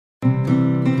Hello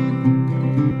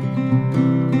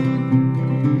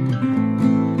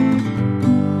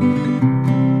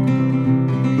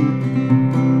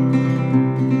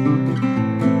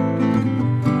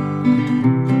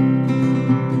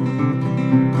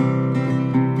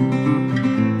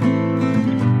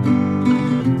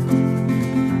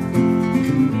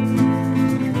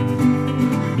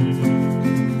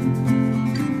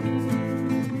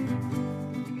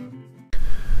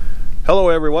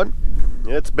everyone,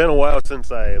 it's been a while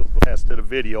since I last did a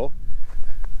video.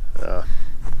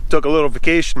 Took a little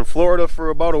vacation in Florida for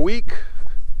about a week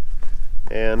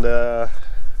and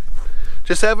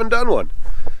just haven't done one.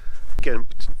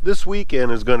 This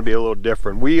weekend is going to be a little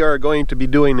different. We are going to be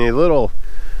doing a little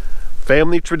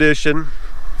family tradition,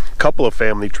 couple of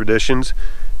family traditions,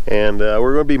 and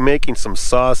we're going to be making some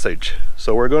sausage.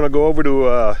 So we're going to go over to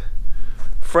a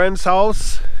friend's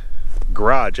house,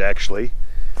 garage actually,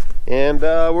 and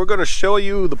we're going to show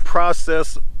you the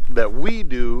process that we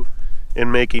do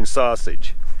in making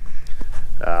sausage.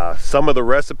 Some of the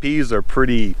recipes are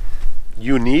pretty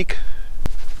unique.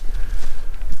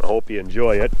 I hope you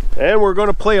enjoy it. And we're going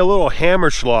to play a little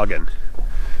Hammerschlagen.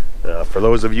 For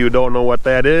those of you who don't know what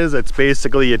that is, it's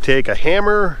basically you take a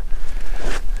hammer,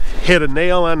 hit a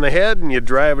nail on the head, and you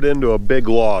drive it into a big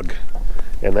log.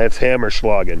 And that's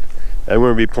Hammerschlagen. And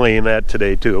we're going to be playing that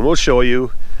today too. And we'll show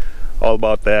you all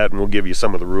about that, and we'll give you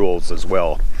some of the rules as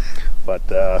well.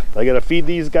 But I gotta feed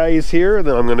these guys here,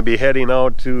 then I'm gonna be heading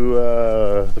out to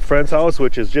the friend's house,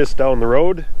 which is just down the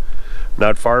road,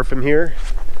 not far from here.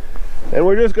 And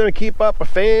we're just gonna keep up a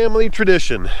family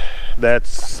tradition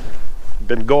that's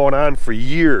been going on for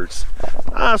years.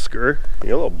 Oscar,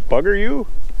 you little bugger, you.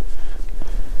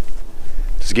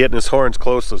 Just getting his horns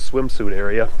close to the swimsuit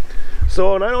area.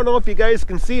 So, and I don't know if you guys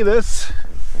can see this,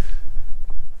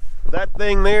 that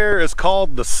thing there is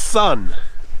called the sun.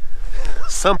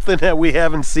 Something that we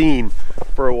haven't seen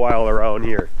for a while around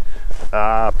here.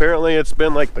 Apparently it's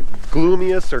been like the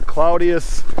gloomiest or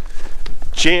cloudiest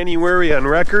January on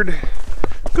record.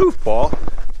 Goofball.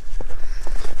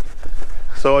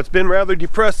 So it's been rather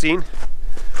depressing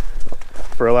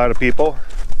for a lot of people.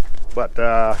 But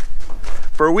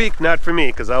for a week, not for me,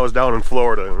 because I was down in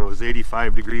Florida and it was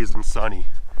 85 degrees and sunny.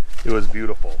 It was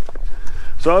beautiful.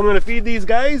 So I'm going to feed these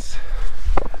guys,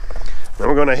 then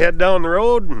we're going to head down the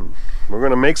road and we're going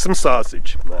to make some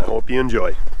sausage. I hope you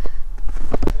enjoy.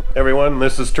 Everyone,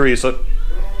 this is Theresa.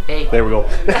 Hey. There we go.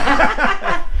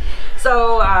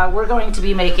 So we're going to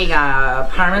be making a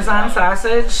Parmesan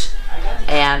sausage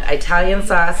and Italian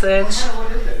sausage,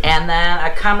 and then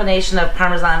a combination of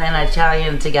Parmesan and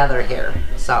Italian together here.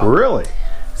 So really?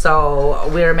 So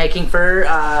we're making for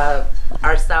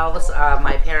ourselves,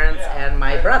 my parents, and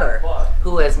my brother,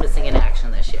 who is missing in action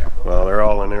this year. Well, they're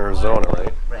all in Arizona,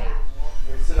 right? Right.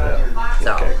 Yeah.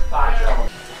 So. Okay.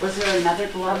 Was there another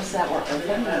gloves that were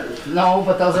open? No,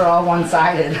 but those are all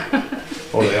one-sided.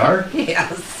 Oh, they are?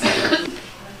 Yes.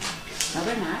 No,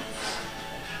 they're not.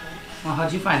 Well,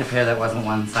 how'd you find a pair that wasn't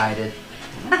one-sided?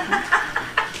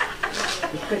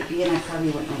 It could be, and I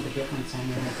probably wouldn't know the difference on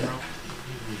the girl.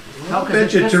 I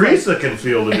bet you Theresa can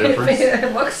feel the difference.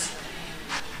 It looks...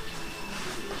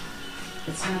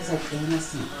 It smells like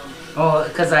innocent. Oh,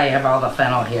 because I have all the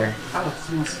fennel here. Oh, it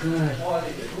smells good. Well,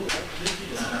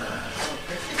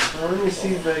 let me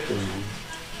see if I can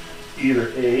either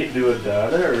A, do a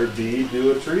Donna, or B,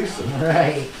 do a Theresa.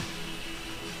 Right.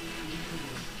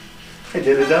 I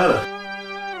did a Donna.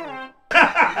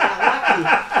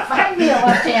 Find me a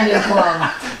left-handed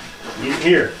glove.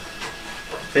 Here,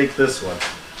 take this one.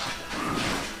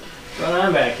 What's going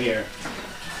on back here?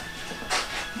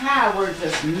 Ah, we're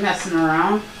just messing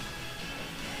around.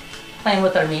 Playing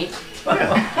with our meat.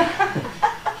 Yeah.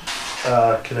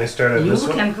 Can I start on this one?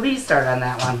 You can please start on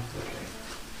that one.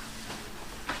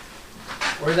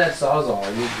 Where's that Sawzall?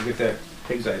 I need to get that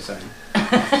pig's eye sign.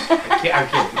 I'm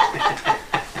kidding.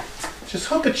 Just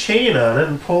hook a chain on it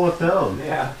and pull it down.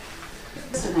 Yeah.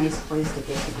 It's a nice place to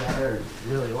get together. It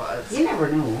really was. You never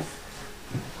knew.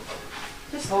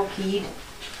 Just low-keyed.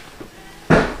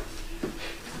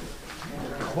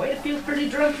 Quite a few pretty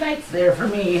drunk nights there for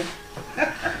me.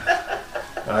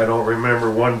 I don't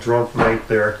remember one drunk night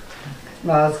there.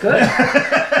 Well, that's good.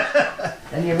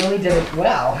 Then you really did it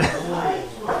well.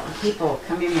 People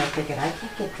come in there thinking, I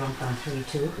can't get drunk on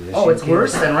 3-2. Yes, Oh, it's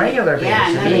worse than regular beer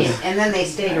Yeah, to me. and then they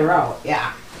stay her out.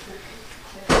 Yeah.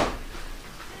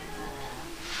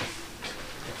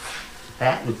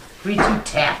 That and 3-2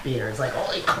 tap beer. It's like,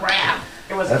 holy crap.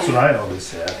 It was That's what I always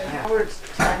said. Yeah. We're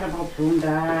talking about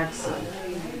Boondocks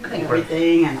and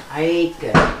everything, and Ike.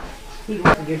 And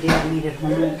your dad needed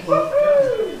home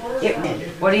okay. It went.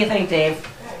 What do you think, Dave?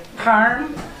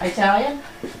 Parm, Italian.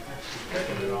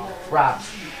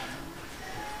 Rob's.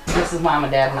 This is Mom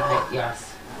and Dad and I,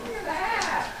 yes.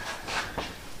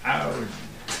 I would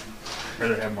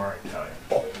rather have more Italian.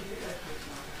 You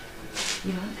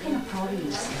know, what kind of powder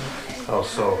you see? Oh,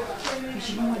 so. Because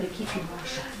you know where to keep your mouth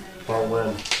shut. Well,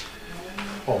 when?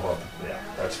 Oh, well, yeah,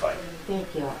 that's fine.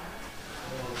 Thank you.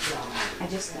 I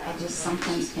just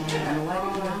sometimes can't even let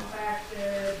it go.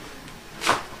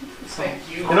 So,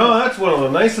 You know, that's one of the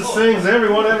nicest things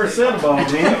everyone ever said about me.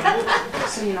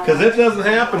 so you know Because it doesn't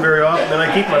happen very often, and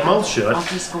I keep my mouth I'll shut.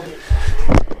 just go.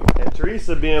 And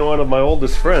Theresa, being one of my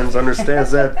oldest friends,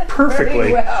 understands that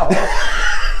perfectly. Well.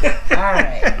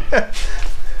 Alright.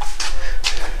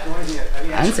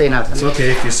 I didn't say nothing. It's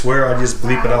okay if you swear, I'll just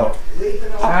bleep it out.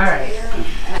 Alright. I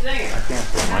can't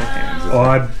put my hands in. Oh,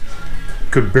 I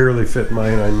could barely fit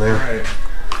mine on there. Right.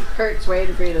 Kurt's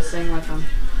waiting for you to sing with him.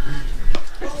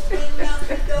 I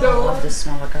love this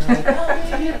smaller girl.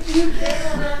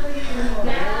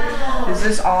 Is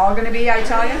this all going to be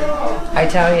Italian?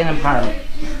 Italian and Parm. Okay.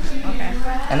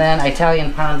 And then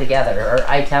Italian Parm together, or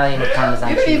Italian with Parmesan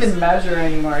You don't cheese. even measure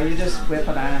anymore. You just whip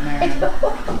it on there.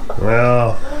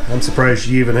 Well, I'm surprised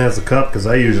she even has a cup, because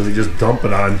I usually just dump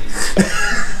it on.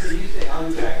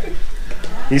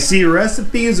 You see,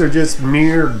 recipes are just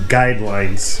mere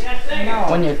guidelines. I know.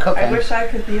 When you're cooking. I wish I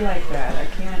could be like that. I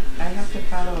can't. I have to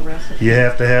follow a recipe. You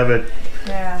have to have it.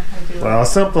 Yeah, I do. Well,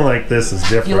 something like this is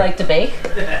different. You like to bake?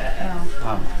 No.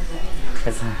 Oh.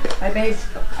 'Cause, I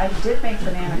did make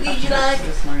banana cupcakes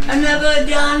this morning. Never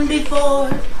done before.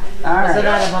 was it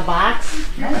out of a box?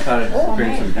 I thought it'd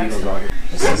bring some beagles out here.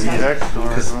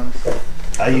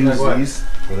 I use these,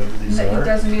 whatever these He are.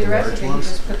 doesn't need a recipe. He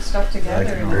just puts stuff together.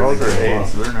 can and barely it's get it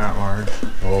off. They're not large.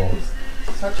 Oh,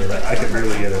 such a good I can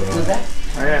really get it Was on. that?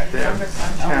 I have to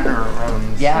have 10 or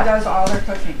 11. He Yeah. does all their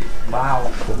cooking.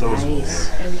 Wow. But those Nice.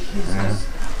 And he's just,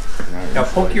 Now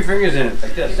poke your fingers in it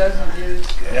like he this. doesn't use.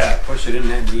 Yeah, push it in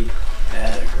that meat.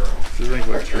 Atta girl. She's like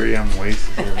what 3M wastes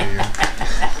every year.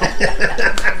 Like,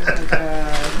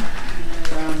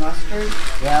 brown mustard.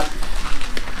 Yep.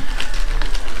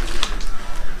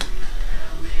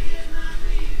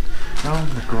 No,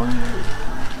 the corn.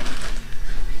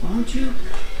 Won't you?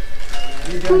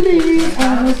 You're doing 15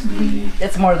 pounds?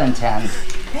 It's more than 10.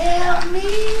 Help me.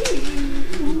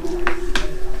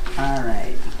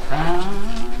 Alright.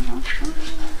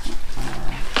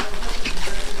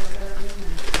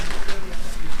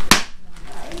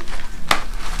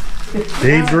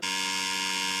 Dave's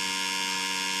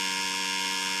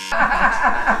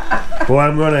Well,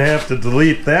 I'm going to have to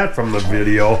delete that from the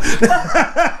video.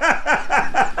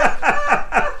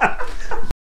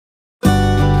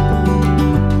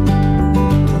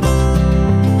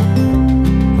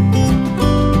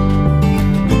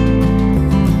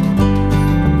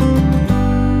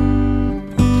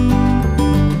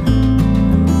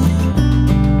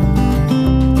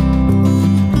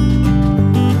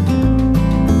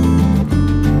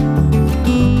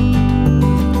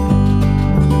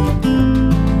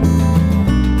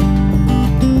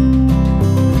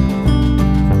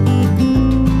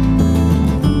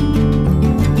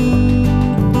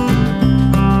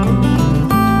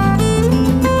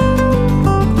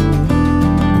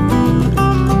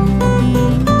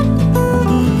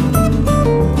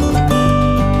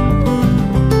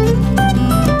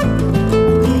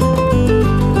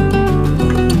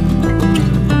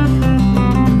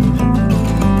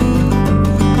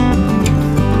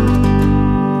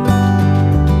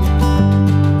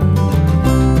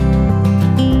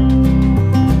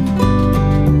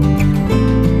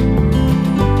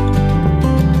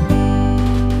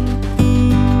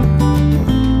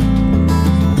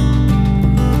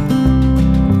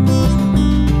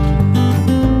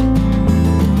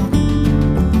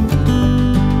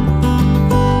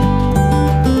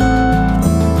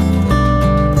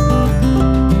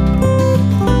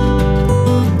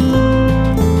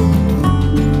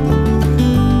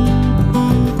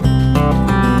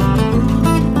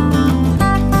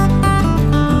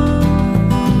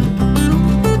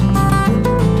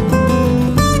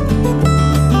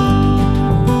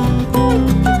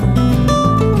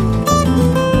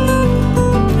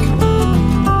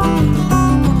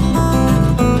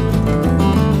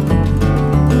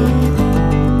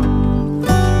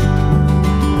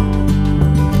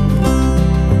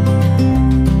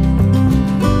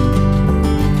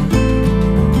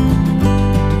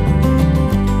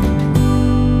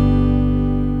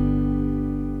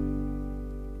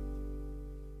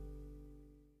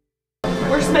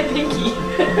 Where's my pinky?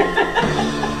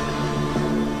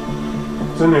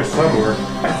 It's in there somewhere.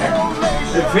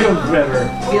 It feels better.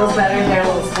 Feels better, hair a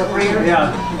little slipperier.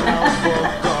 Yeah.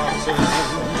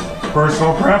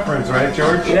 Personal preference, right,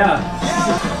 George? Yeah.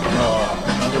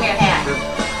 Give me a hand.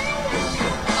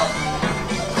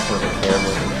 For the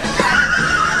camera.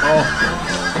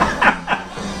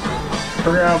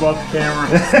 Forgot about the camera.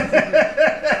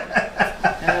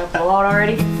 Blow out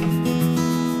already?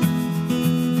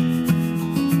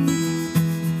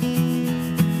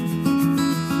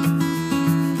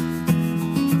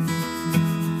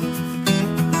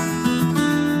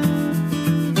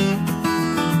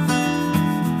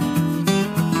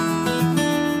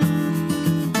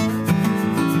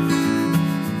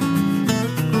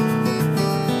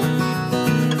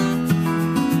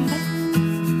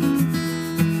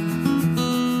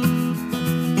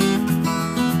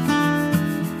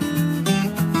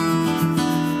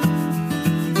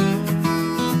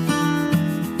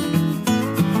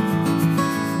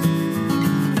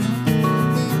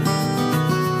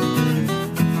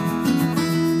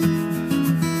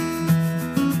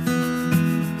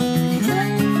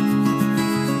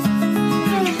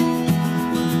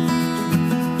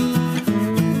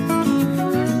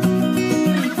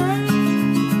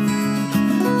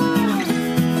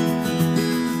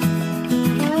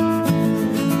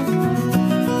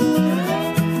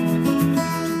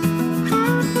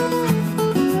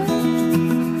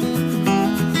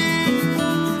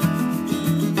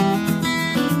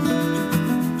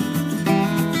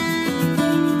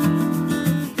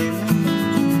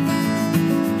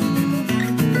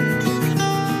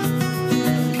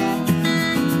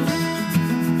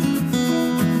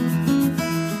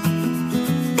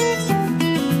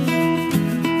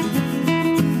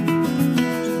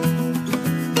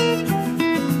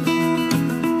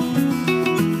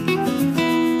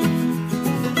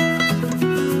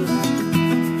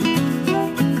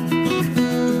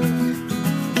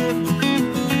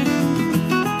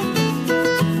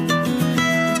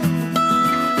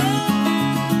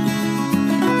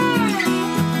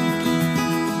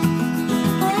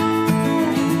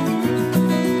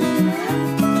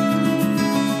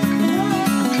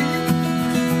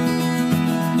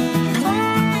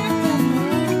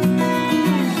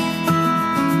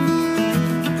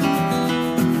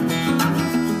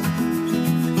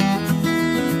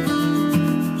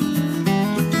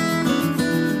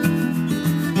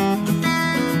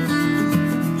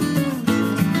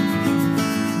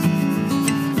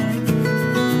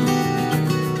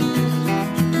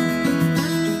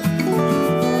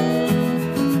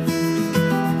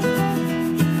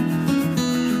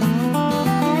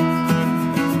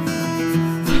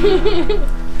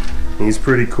 He's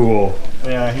pretty cool.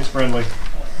 Yeah, he's friendly.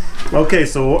 Okay,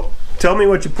 so tell me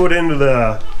what you put into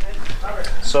the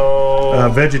So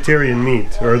vegetarian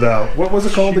meat, or the, what was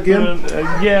it called again?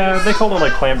 Yeah, they call it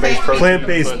like plant-based protein.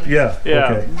 Plant-based, yeah.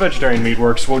 Yeah, Okay. vegetarian meat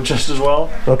works well, just as well.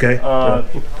 Okay.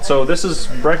 So this is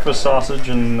breakfast sausage,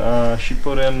 and she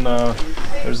put in,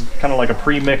 there's kind of like a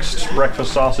pre-mixed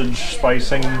breakfast sausage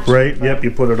spicing. Right, yep,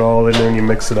 you put it all in there and you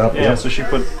mix it up. Yeah, Yep. so she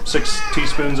put 6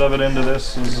 teaspoons of it into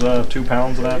this, is 2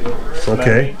 pounds of that.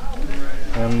 Okay.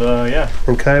 And yeah.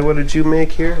 And Kai, what did you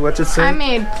make here? What's it say? I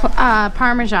made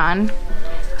Parmesan.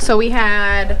 So we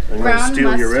had I'm gonna ground steal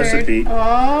mustard. your recipe.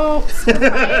 Oh, it's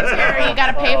proprietary. You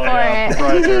gotta pay for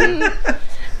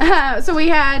it. So we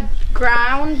had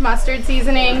ground mustard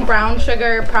seasoning, brown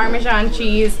sugar, Parmesan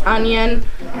cheese, onion,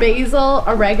 basil,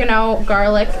 oregano,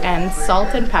 garlic, and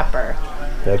salt and pepper.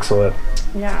 Excellent.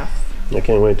 Yeah. I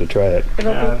can't wait to try it.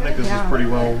 Yeah, I think this is pretty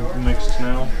well mixed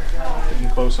now. Getting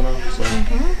close enough, so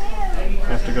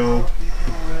have to go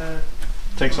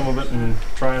take some of it and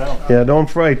try it out. Yeah, don't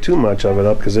fry too much of it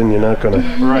up, because then you're not gonna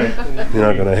you're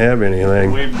not gonna have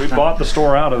anything. We bought the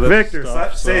store out of it. Victor,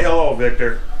 say hello,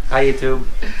 Victor. Hi, YouTube.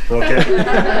 Okay.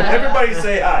 Everybody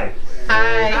say hi.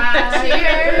 Hi. Cheers.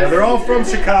 Yeah, they're all from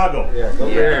Chicago. Yeah, go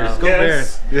Bears. Go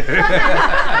Yes. Bears.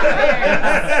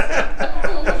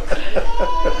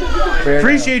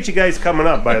 Appreciate you guys coming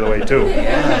up, by the way, too.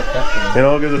 Yeah, You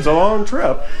know, because it's a long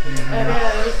trip.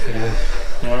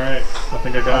 All right, I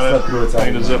think I got it. I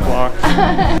need a Ziploc.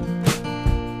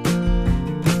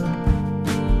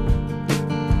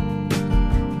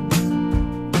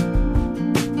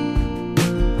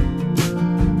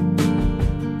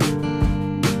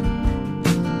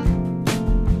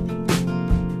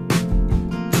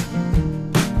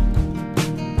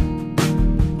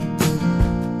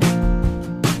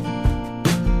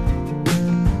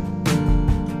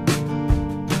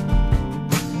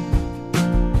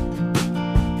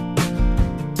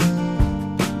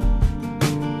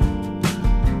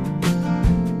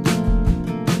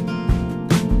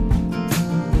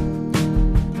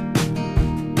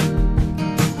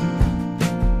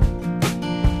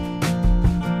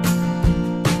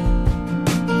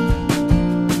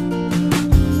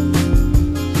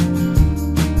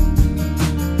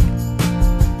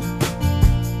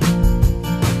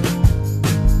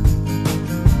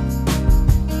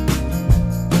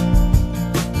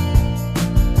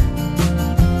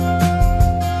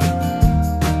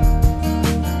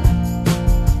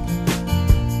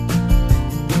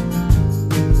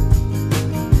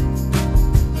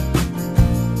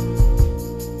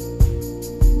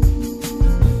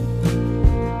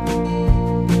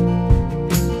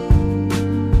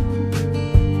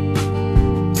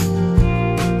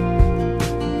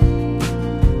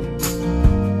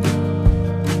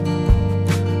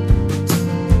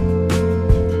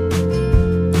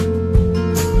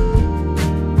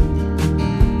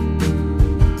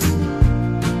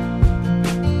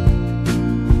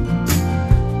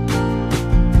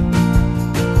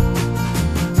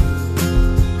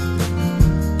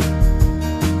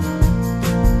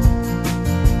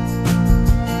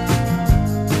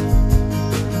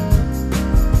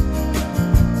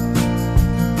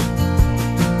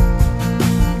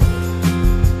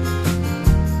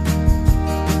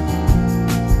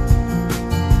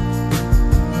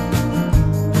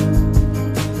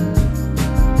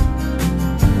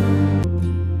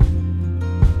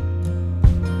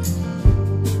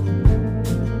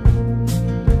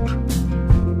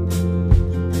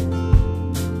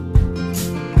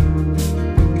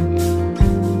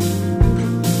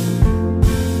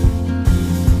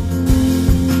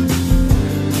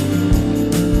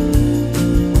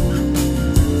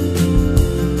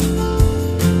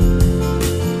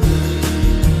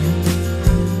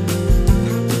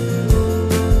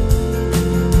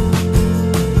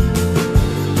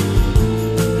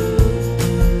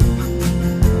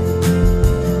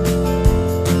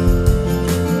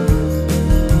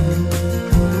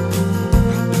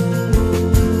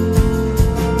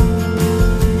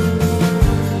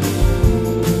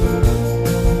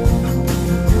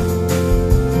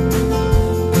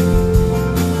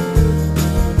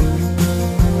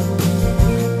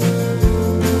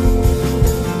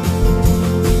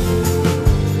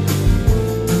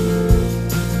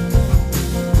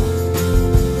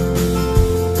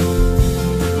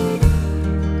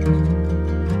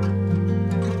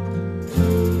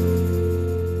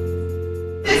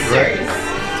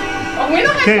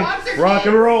 Okay, rock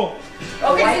and roll.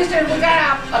 Okay, sister, look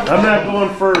out. I'm not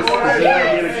going first. I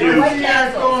get accused. White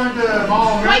Castles.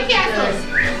 White Castles.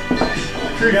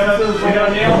 We got a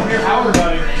nail here, Howard,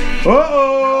 buddy.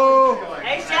 Uh-oh!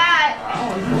 Nice shot.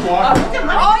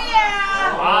 Oh,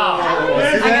 yeah. Wow.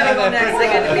 I gotta go next. I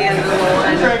got to be in the little one.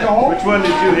 Which one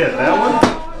did you hit? That one?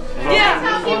 Yeah.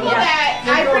 Tell people that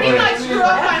I pretty much grew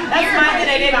up on beer. That's mine that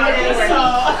I didn't get anywhere. So.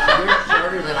 You're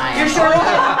shorter than I am. You're shorter than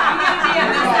I am. You're gonna be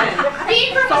on this one.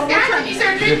 Being from Wisconsin, you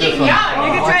start drinking young. You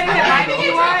can try to hit mine if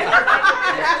you want.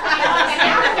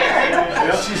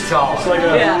 She's tall. It's like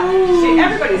a, Yeah. See,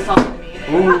 everybody's taller than me.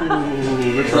 Ooh,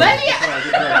 good try. Lydia.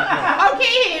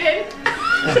 Okay, Hayden.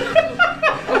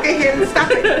 Okay, Hayden,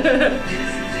 stop it.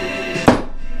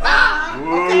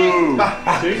 Ooh.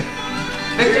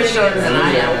 Victor's shorter than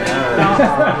I am.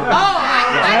 Oh,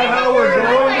 I How we're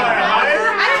going by height? I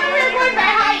didn't know we were going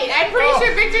by height. I'm pretty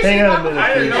sure Victor's Hang on a going minute.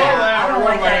 I didn't know that. I don't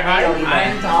like that nail either.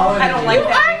 I don't like You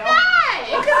that are nail.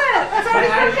 not. Look at it. That's already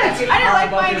crooked. I didn't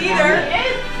like mine either.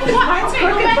 Mine's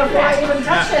crooked before I even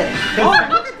touch it. Oh,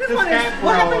 look at this one.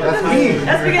 What happened to this one?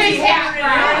 That's because he hammered it.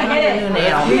 I hit it.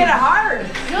 You hit it hard.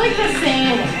 You're like the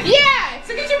same. Yeah,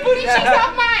 so get your booty cheeks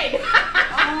off mine.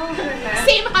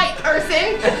 Same height,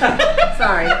 person.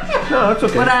 Sorry. No, that's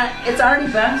okay. But it's already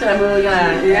bent, and I'm really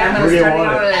gonna. I'm gonna Where do you start it want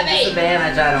out it? at a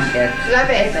disadvantage. I don't care. Love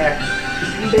it. There.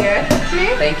 There.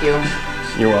 Thank you.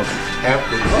 You're welcome.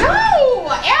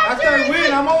 No, after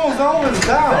I'm almost down. 3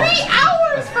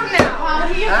 hours from now.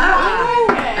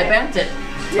 I bent it,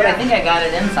 but I think I got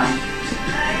it in some.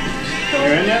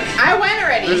 You're in yet? I went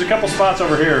already. There's a couple spots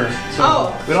over here. So.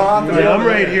 Oh. We don't have to. Yeah, I'm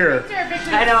right here.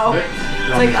 I know.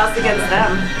 It's like us against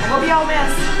them. I hope y'all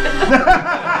miss.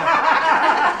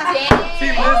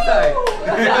 Team this side.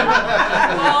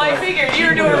 Well, I figured you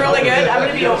were doing really good. I'm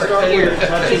gonna be over here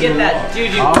to get that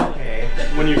juju. Okay.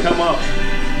 When you come up.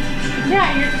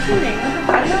 Yeah, you're shooting.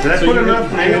 Did I put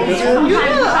enough nails in? You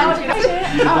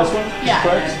This one? Yeah.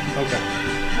 Correct? Okay.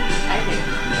 I think.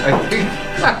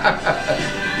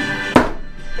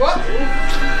 What?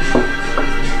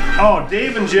 Oh,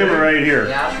 Dave and Jim are right here.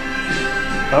 Yeah.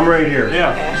 I'm right here.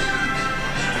 Yeah. Okay.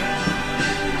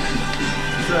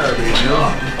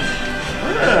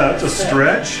 Yeah, that's a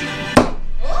stretch. He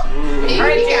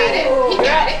got it. He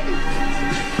got it.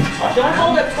 Don't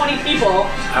hold up 20 people.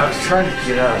 I was trying to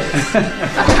get out of it.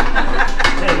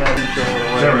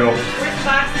 There we go.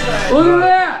 Look at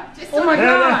that! Just Oh my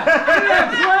god! Look at that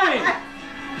flame!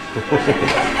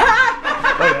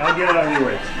 Okay, I'll get it on your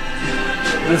way.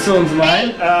 This one's mine?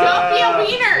 Don't be a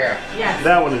wiener. Yes.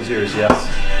 That one is yours, yes.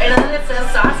 And then it says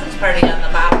sausage party on the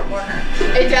bottom corner.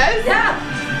 It does? Yeah.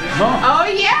 Oh,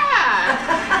 yeah.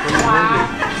 Wow.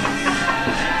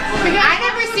 I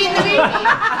never seen the movie.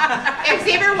 Have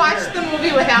you ever watched the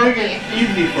movie without me?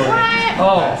 Easy for you. What?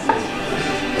 Oh.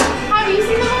 Have you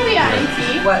seen the movie on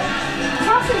ET? What?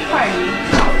 Sausage Party.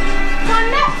 It's on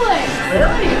Netflix.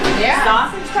 Really? Yeah.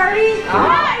 Sausage party?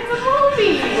 Yeah, it's a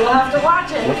movie. We'll have to watch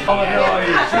it. Oh no,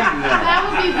 you're cheating now. That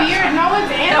would be weird. No,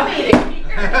 it's animated.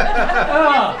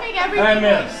 Oh, Make everything I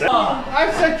missed. Oh, I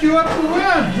set you up to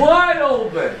win. wide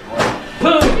open.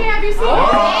 Boom. Have you seen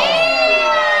Yeah.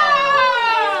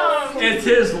 It's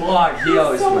his luck. He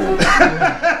always wins.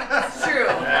 It's true.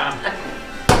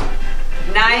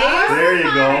 Nice. There you go.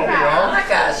 Oh my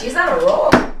gosh, she's on a roll.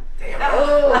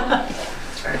 Damn.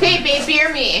 Hey, babe, beer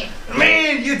me.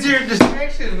 Man, you your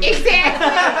distraction. Exactly.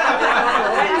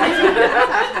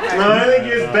 No, I think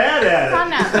he's bad It's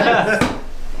on at Netflix.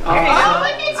 Oh,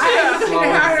 look at you.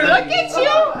 Look at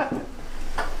you.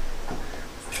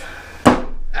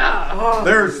 it.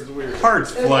 There's parts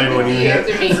flying when you hit.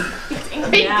 Answer me.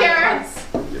 Victor.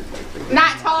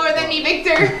 Not taller than me,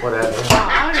 Victor. Whatever.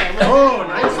 Okay, Oh,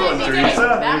 nice one, that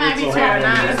Theresa. might be true. No,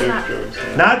 it's not.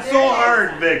 Not so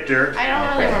hard, Victor. I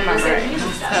don't really remember.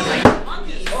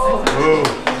 Ooh.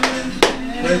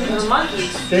 The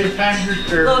monkeys. Dave Pankers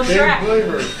or Little Dave Shrek.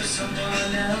 Believers.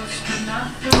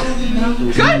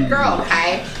 Good girl,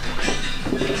 Kai.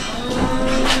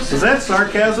 Is that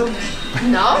sarcasm?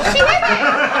 No, she didn't.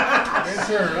 Yes,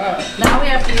 sir. Now we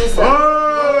have to use the Oh!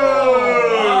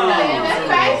 That's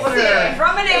fancy.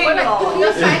 from an angle.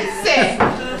 That's fancy.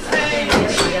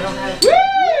 Woo!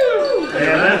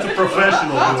 Yeah, that's a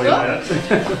professional doing that.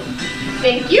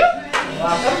 Thank you.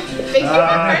 Thank you,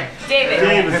 Victor. David.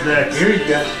 Dave is next. Here you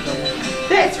go.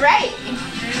 That's right.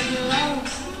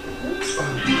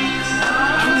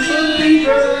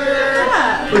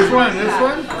 Which one? This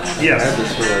one? Yes.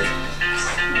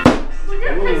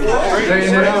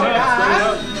 Straighten it out.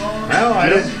 Well, I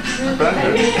didn't.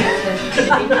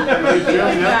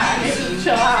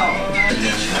 Chill out.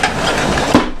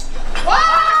 Whoa!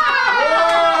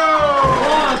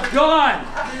 gone.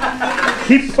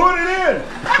 He put it in.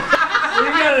 We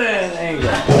got it at an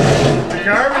angle. The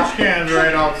garbage can's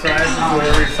right outside, so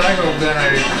the recycle bin I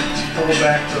pull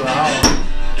back to the house.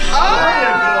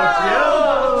 Oh!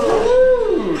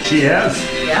 She has.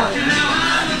 Yeah.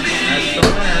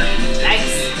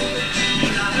 Nice.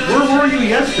 Where were you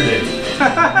yesterday?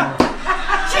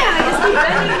 Yeah, I just keep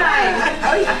bending knives.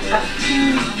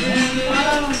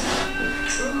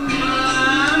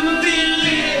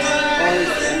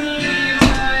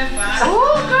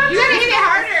 Oh, good. You gotta hit it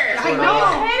harder. I know.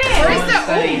 Where's the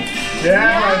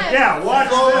Yeah, watch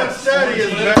that. Steady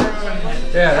is better than.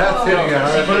 Yeah, that's hitting it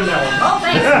hard. Put it down. Oh,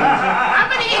 thanks. I'm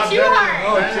gonna hit you hard.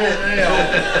 Oh, shit.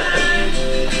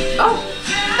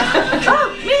 Oh,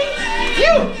 me,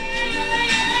 you.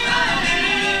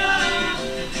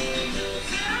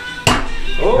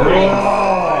 Oh,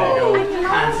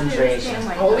 Concentration.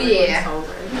 Oh yeah.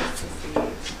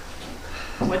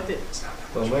 What the?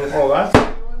 Oh, that's.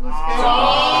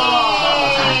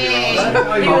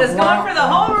 He was going for the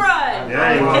home run.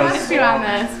 Yeah, he I was. put you on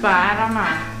this, but I don't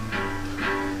know.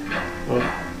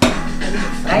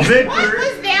 What Victor,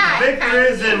 was that? Victor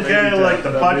is in kind of like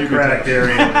the butt crack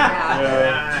area.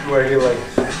 yeah. Where he like.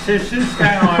 She's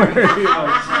kind of like.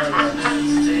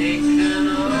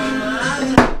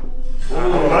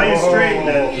 How you straighten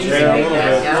it? Yeah,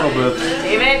 a little bit.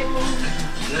 David,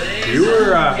 You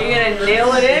were, are you gonna nail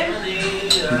it in?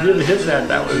 you really hit that.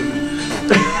 That was.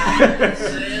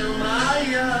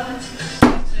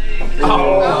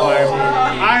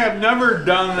 I have never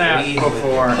done that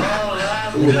before.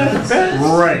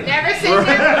 Right. Never seen it.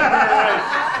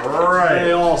 Right.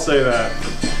 They all say that.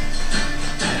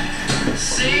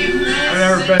 I've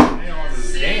never been nailed in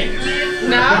the game.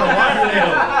 No.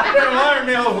 I've been a lot of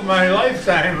nails in my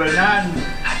lifetime, but not in the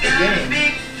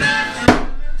game.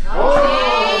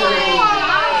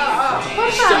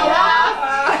 Show off.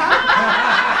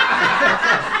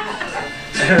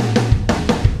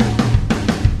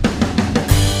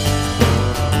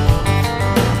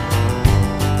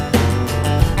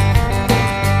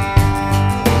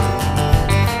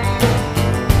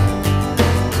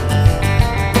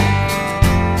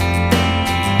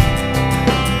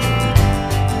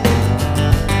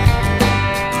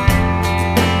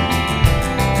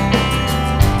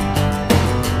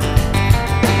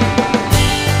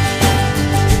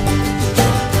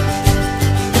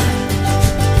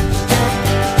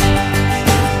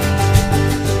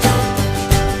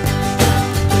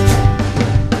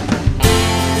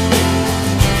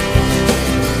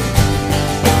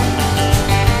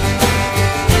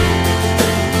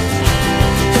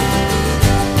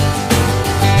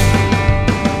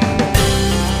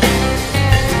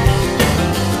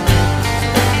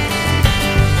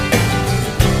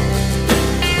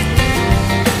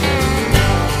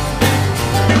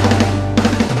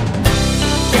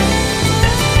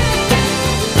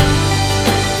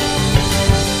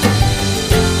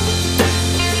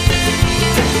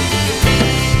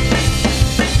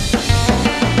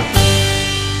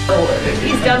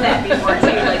 He's done that before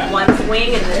too, like one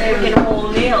swing and then freaking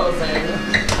whole nails and.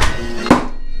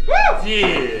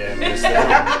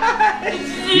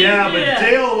 Yeah, but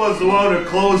Dale was the one who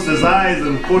closed his eyes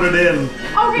and put it in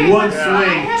Okay, one I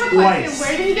swing have a twice. question.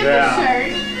 Where did he get Yeah.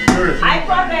 the shirt? I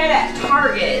bought that at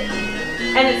Target,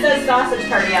 and it says Sausage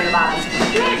Party on the bottom.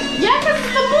 Yeah, because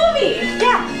it's the movie.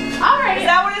 Yeah. All right. Is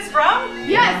that what it's from?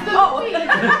 Yes, the Oh. movie. There's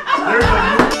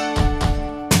a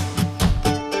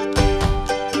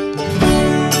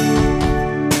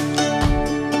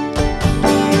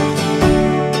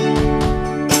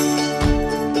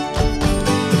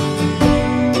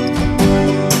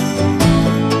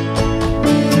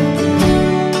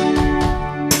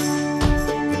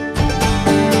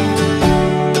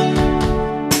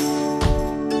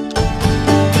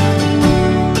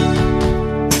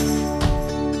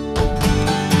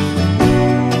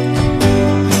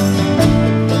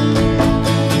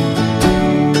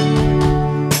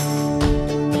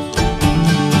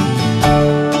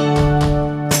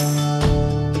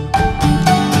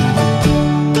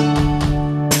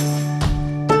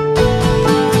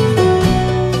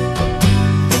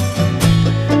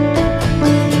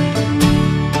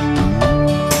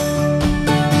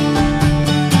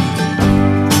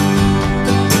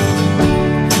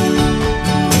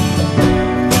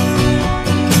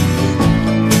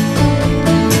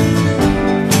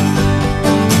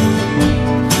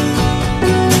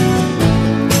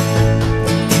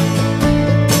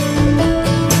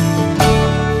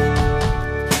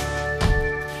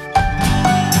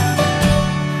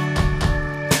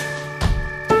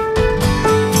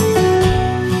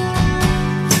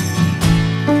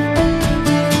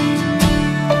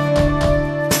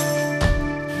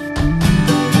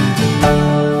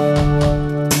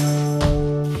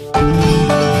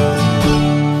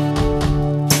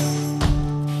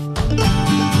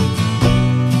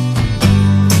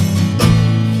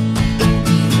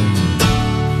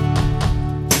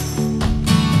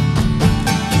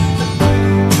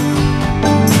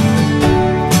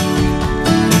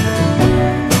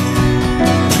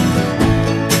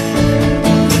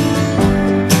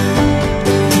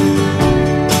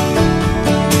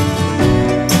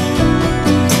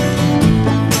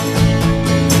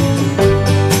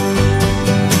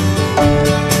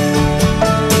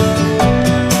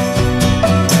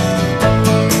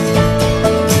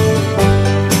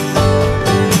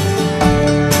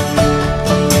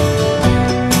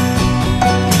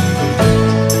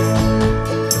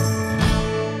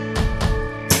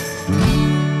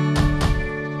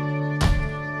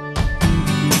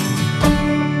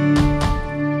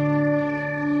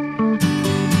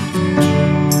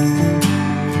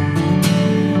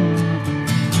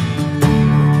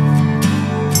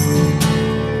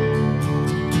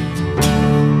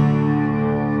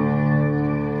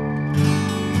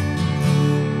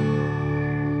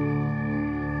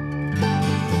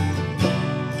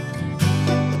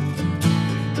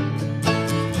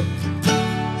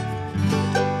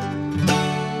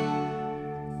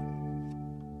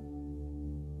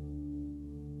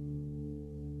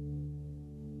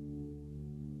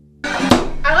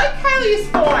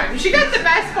She got the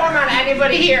best form on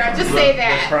anybody here. I'll just say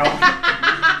that.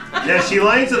 Yeah, she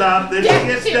lines it up, then Yeah, she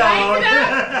gets she down. lines it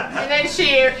up, and then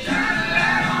she.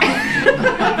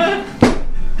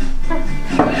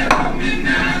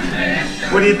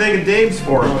 What do you think of Dave's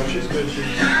form? Oh, she's good.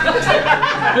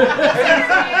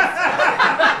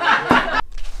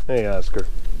 Hey, Oscar.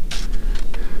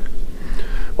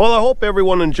 Well, I hope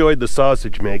everyone enjoyed the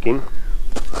sausage making.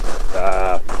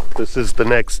 This is the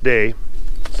next day.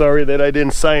 Sorry that I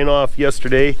didn't sign off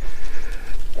yesterday.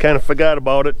 Kind of forgot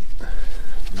about it,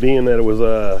 being that it was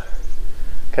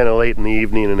kind of late in the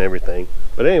evening and everything.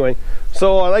 But anyway,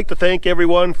 so I'd like to thank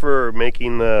everyone for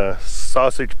making the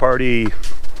sausage party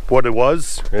what it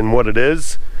was and what it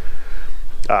is.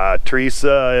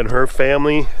 Theresa and her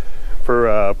family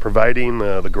for providing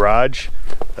the garage.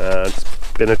 It's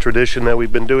been a tradition that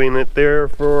we've been doing it there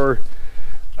for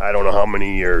I don't know how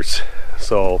many years.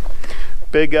 So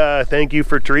big thank you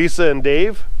for Theresa and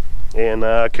Dave and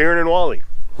Karen and Wally,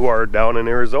 who are down in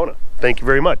Arizona. Thank you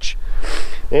very much.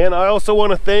 And I also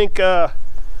want to thank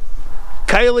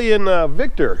Kylie and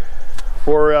Victor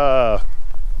for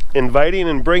inviting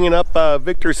and bringing up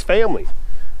Victor's family.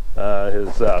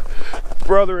 His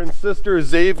brother and sister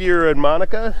Xavier and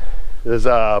Monica, his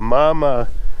mom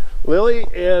Lily,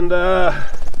 and the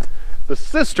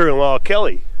sister-in-law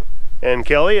Kelly. And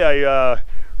Kelly, I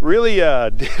really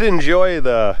did enjoy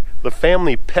the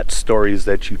family pet stories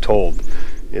that you told.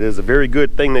 It is a very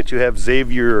good thing that you have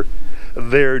Xavier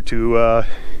there to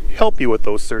help you with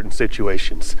those certain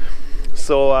situations.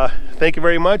 So thank you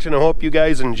very much, and I hope you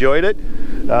guys enjoyed it.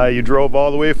 You drove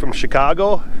all the way from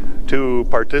Chicago to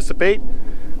participate,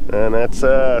 and that's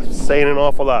saying an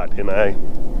awful lot.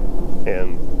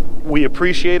 And we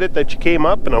appreciate it that you came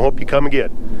up, and I hope you come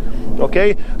again.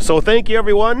 Okay, so thank you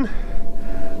everyone.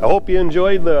 I hope you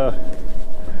enjoyed the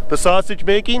sausage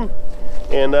making,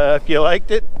 and if you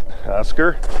liked it,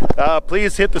 Oscar,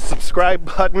 please hit the subscribe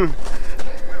button.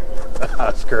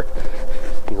 Oscar,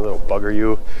 you little bugger,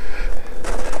 you.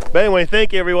 But anyway,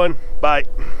 thank you everyone. Bye.